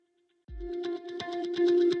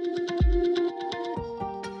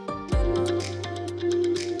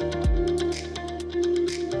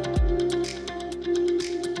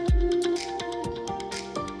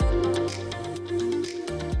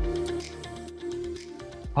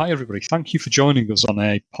Hi, everybody. Thank you for joining us on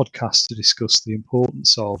a podcast to discuss the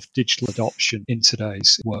importance of digital adoption in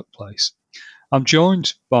today's workplace. I'm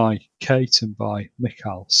joined by Kate and by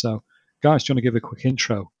Michal. So, guys, do you want to give a quick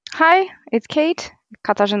intro? Hi, it's Kate,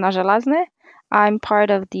 Katarzyna Żelazny. I'm part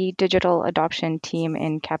of the digital adoption team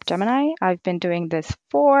in Capgemini. I've been doing this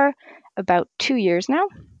for about 2 years now.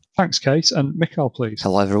 Thanks, Kate. And Michal, please.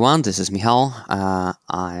 Hello, everyone. This is Michal.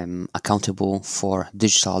 I'm accountable for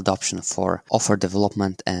digital adoption for offer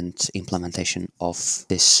development and implementation of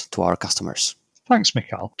this to our customers. Thanks,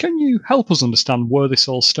 Michal. Can you help us understand where this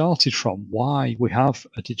all started from? Why we have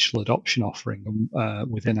a digital adoption offering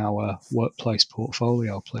within our workplace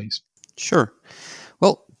portfolio, please? Sure.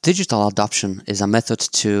 Well, digital adoption is a method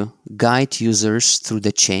to guide users through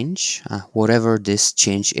the change, whatever this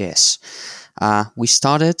change is. We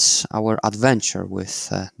started our adventure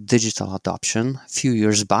with digital adoption a few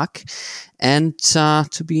years back, and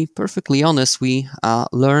to be perfectly honest, we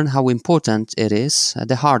learned how important it is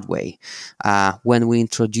the hard way when we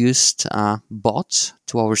introduced bot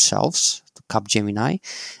to ourselves, to Capgemini,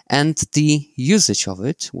 and the usage of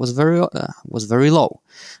it was very low.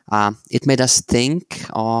 It made us think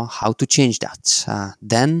how to change that.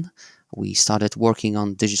 Then we started working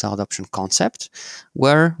on digital adoption concept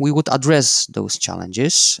where we would address those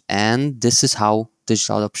challenges, and this is how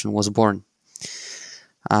digital adoption was born.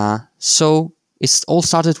 So it all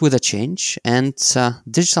started with a change, and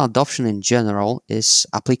digital adoption in general is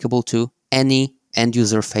applicable to any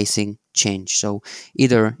end-user facing change. So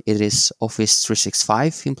either it is Office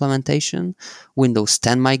 365 implementation, Windows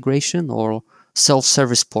 10 migration, or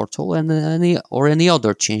self-service portal, and any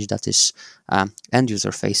other change that is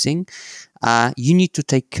end-user facing. You need to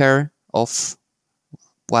take care of,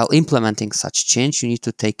 while implementing such change, you need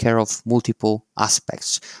to take care of multiple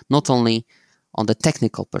aspects, not only on the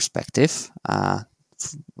technical perspective,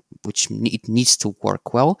 which it needs to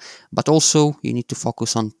work well, but also you need to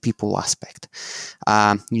focus on people aspect.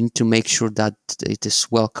 You need to make sure that it is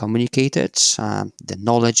well communicated, the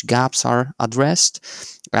knowledge gaps are addressed.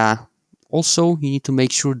 Also, you need to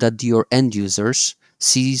make sure that your end users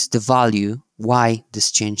sees the value why this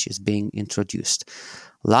change is being introduced.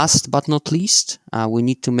 Last but not least, we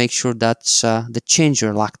need to make sure that the change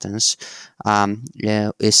reluctance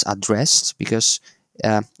is addressed, because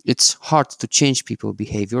it's hard to change people's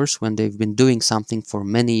behaviors when they've been doing something for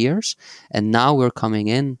many years, and now we're coming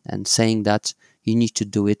in and saying that you need to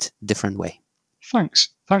do it different way. Thanks,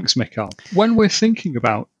 Michal. When we're thinking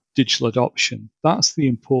about digital adoption, that's the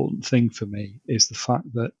important thing for me, is the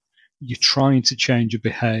fact that you're trying to change a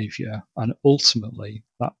behavior, and ultimately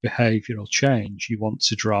that behavioral change, you want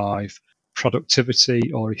to drive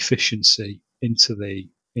productivity or efficiency into the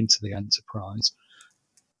enterprise.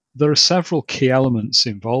 There are several key elements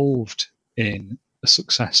involved in a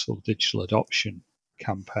successful digital adoption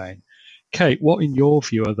campaign. Kate, what in your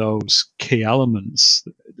view are those key elements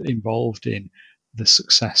involved in the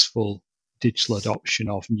successful digital adoption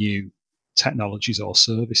of new technologies or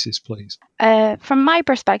services, please? From my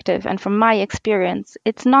perspective and from my experience,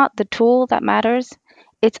 it's not the tool that matters.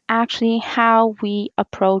 It's actually how we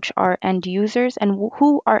approach our end users and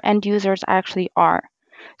who our end users actually are.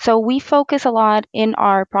 So we focus a lot in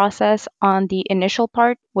our process on the initial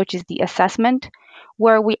part, which is the assessment,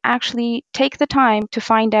 where we actually take the time to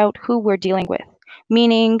find out who we're dealing with.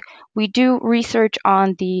 Meaning, we do research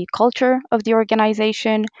on the culture of the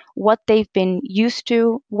organization, what they've been used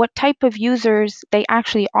to, what type of users they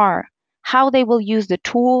actually are, how they will use the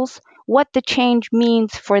tools, what the change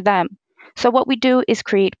means for them. So, what we do is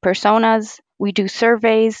create personas, we do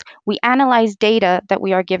surveys, we analyze data that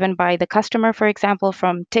we are given by the customer, for example,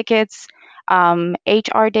 from tickets,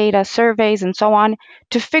 HR data, surveys, and so on,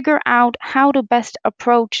 to figure out how to best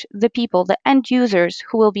approach the people, the end users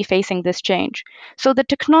who will be facing this change. So the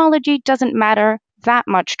technology doesn't matter that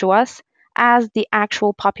much to us as the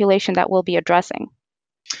actual population that we'll be addressing.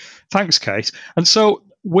 Thanks, Kate. And so,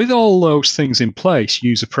 with all those things in place,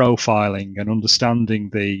 user profiling and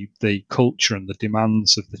understanding the culture and the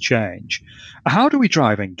demands of the change, how do we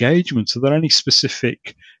drive engagement? Are there any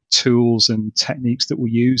specific tools and techniques that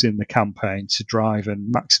we use in the campaign to drive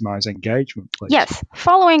and maximize engagement, please? Yes,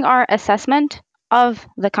 following our assessment of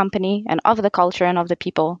the company and of the culture and of the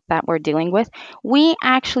people that we're dealing with, we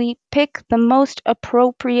actually pick the most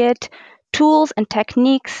appropriate tools and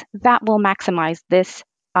techniques that will maximize this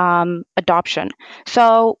adoption.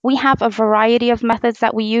 So we have a variety of methods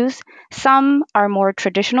that we use. Some are more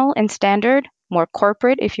traditional and standard, more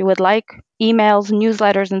corporate, if you would like, emails,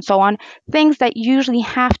 newsletters, and so on, things that usually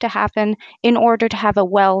have to happen in order to have a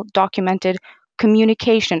well documented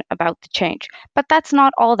communication about the change. But that's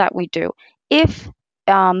not all that we do. If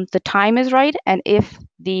the time is right and if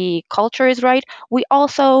the culture is right, we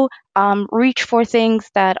also reach for things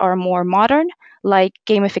that are more modern, like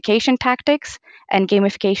gamification tactics and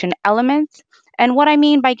gamification elements. And what I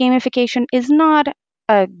mean by gamification is not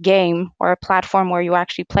a game or a platform where you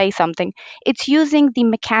actually play something. It's using the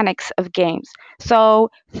mechanics of games. So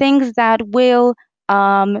things that will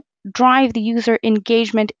drive the user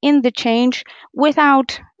engagement in the change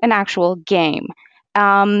without an actual game.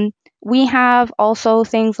 We have also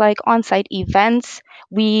things like on site events.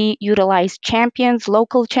 We utilize champions,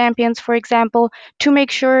 local champions, for example, to make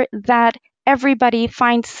sure that everybody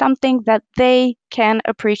finds something that they can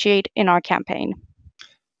appreciate in our campaign.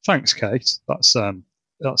 Thanks, Kate. That's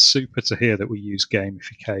super to hear that we use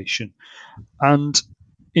gamification. And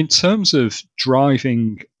in terms of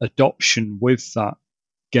driving adoption with that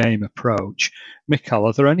game approach, Mikhail,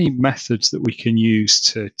 are there any methods that we can use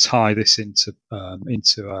to tie this into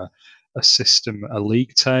a system, a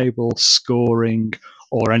league table, scoring,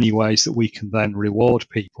 or any ways that we can then reward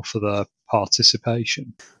people for their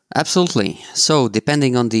participation? Absolutely. So,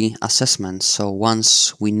 depending on the assessment, so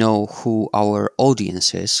once we know who our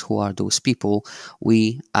audience is, who are those people,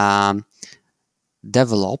 we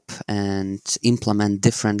develop and implement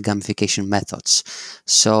different gamification methods.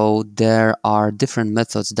 So there are different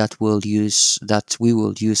methods that we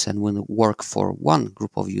will use and will work for one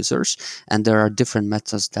group of users, and there are different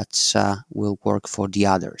methods that will work for the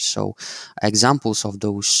others. So examples of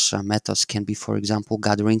those methods can be, for example,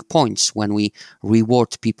 gathering points, when we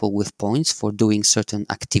reward people with points for doing certain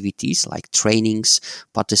activities like trainings,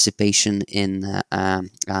 participation in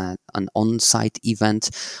an on-site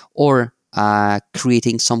event, or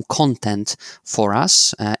creating some content for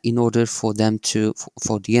us in order for them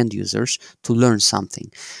for the end users to learn something.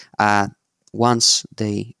 Once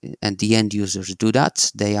the end users do that,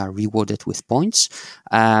 they are rewarded with points.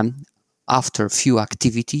 After a few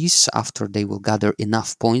activities, after they will gather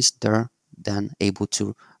enough points, they're then able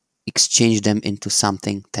to exchange them into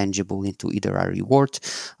something tangible, into either a reward,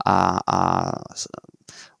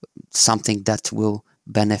 something that will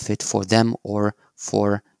benefit for them or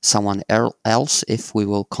for someone else, if we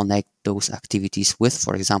will connect those activities with,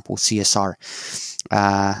 for example, CSR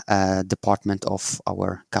department of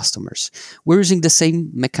our customers. We're using the same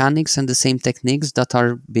mechanics and the same techniques that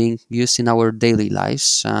are being used in our daily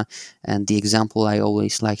lives, and the example I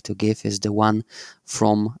always like to give is the one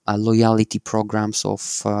from loyalty programs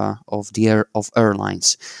of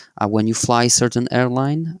airlines. When you fly a certain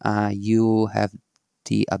airline, you have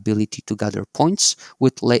the ability to gather points,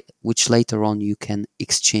 which later on you can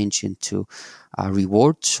exchange into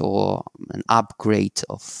rewards or an upgrade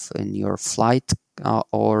in your flight,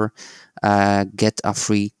 or get a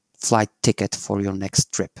free flight ticket for your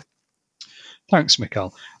next trip. Thanks,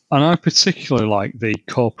 Mikhail. And I particularly like the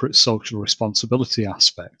corporate social responsibility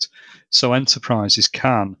aspect. So enterprises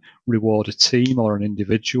can reward a team or an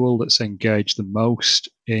individual that's engaged the most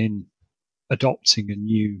in adopting a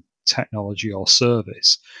new technology or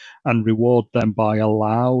service, and reward them by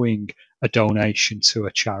allowing a donation to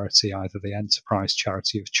a charity, either the enterprise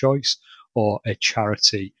charity of choice or a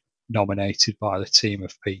charity nominated by the team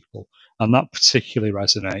of people. And that particularly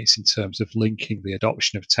resonates in terms of linking the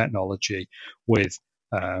adoption of technology with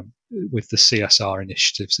the CSR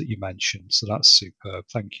initiatives that you mentioned. So that's superb.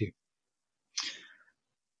 Thank you.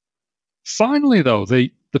 Finally, though,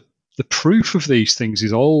 the proof of these things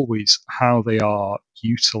is always how they are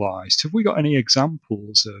utilized. Have we got any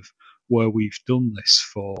examples of where we've done this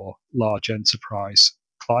for large enterprise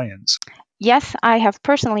clients? Yes, I have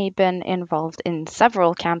personally been involved in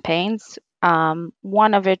several campaigns.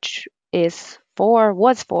 One of which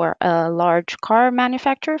was for a large car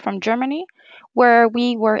manufacturer from Germany, where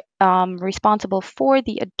we were responsible for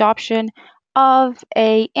the adoption of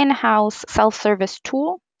a in-house self-service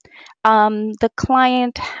tool. The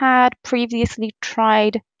client had previously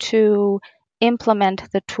tried to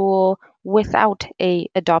implement the tool without a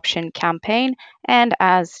adoption campaign, and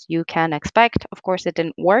as you can expect, of course, it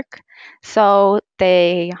didn't work. So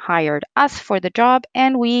they hired us for the job,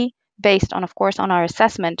 and we, based on, of course, on our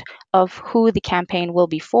assessment of who the campaign will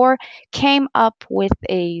be for, came up with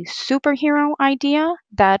a superhero idea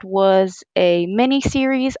that was a mini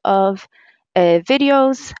series of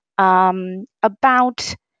videos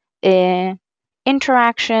about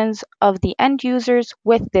interactions of the end users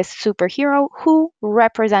with this superhero who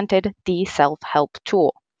represented the self-help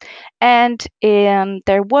tool. And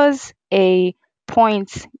there was a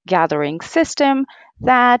points gathering system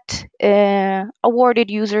that awarded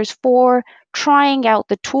users for trying out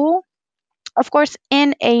the tool, of course,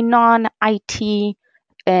 in a non-IT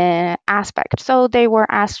aspect. So they were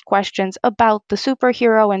asked questions about the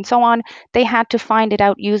superhero and so on. They had to find it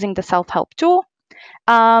out using the self-help tool,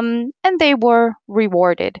 and they were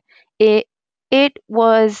rewarded. It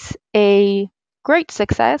was a great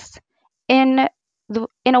success in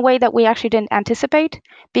in a way that we actually didn't anticipate,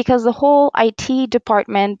 because the whole IT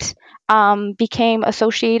department became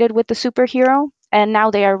associated with the superhero, and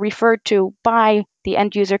now they are referred to by the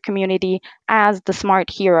end user community as the smart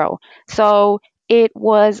hero. So it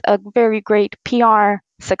was a very great PR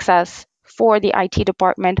success for the IT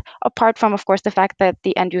department, apart from, of course, the fact that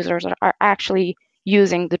the end users are actually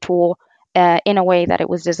using the tool in a way that it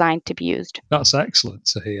was designed to be used. That's excellent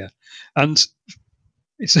to hear. And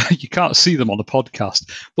you can't see them on the podcast,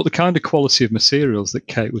 but the kind of quality of materials that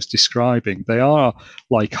Kate was describing, they are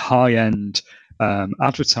like high-end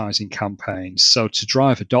advertising campaigns. So to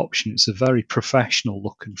drive adoption, it's a very professional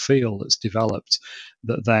look and feel that's developed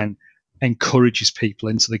that then encourages people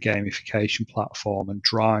into the gamification platform and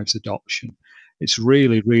drives adoption. It's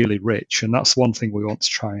really, really rich, and that's one thing we want to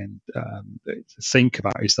try and think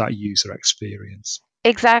about, is that user experience.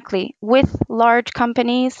 Exactly. With large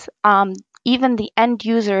companies, even the end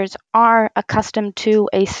users are accustomed to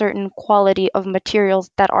a certain quality of materials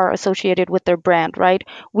that are associated with their brand, right?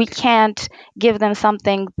 We can't give them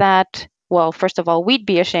something that, well, first of all, we'd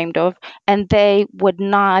be ashamed of, and they would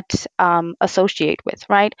not associate with,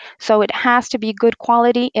 right? So it has to be good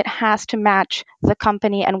quality. It has to match the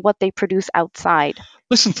company and what they produce outside.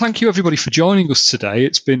 Listen, thank you everybody for joining us today.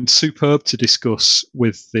 It's been superb to discuss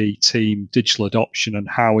with the team digital adoption and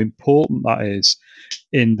how important that is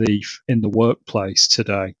in the workplace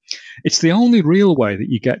today. It's the only real way that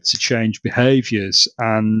you get to change behaviours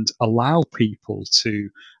and allow people to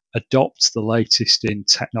adopt the latest in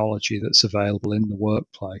technology that's available in the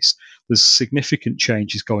workplace. There's significant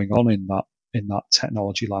changes going on in that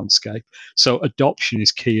technology landscape. So adoption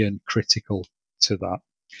is key and critical to that.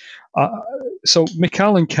 So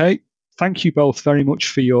Mikhail and Kate, thank you both very much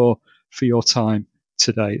for your time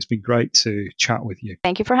today. It's been great to chat with you.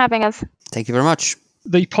 Thank you for having us. Thank you very much.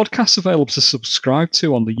 The podcast's available to subscribe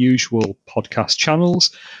to on the usual podcast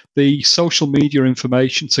channels. The social media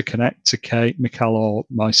information to connect to Kate, Mikhail, or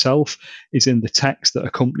myself is in the text that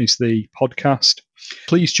accompanies the podcast.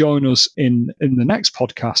 Please join us in the next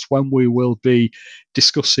podcast, when we will be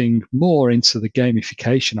discussing more into the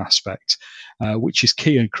gamification aspect, which is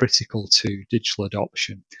key and critical to digital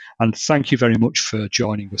adoption. And thank you very much for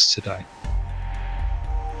joining us today.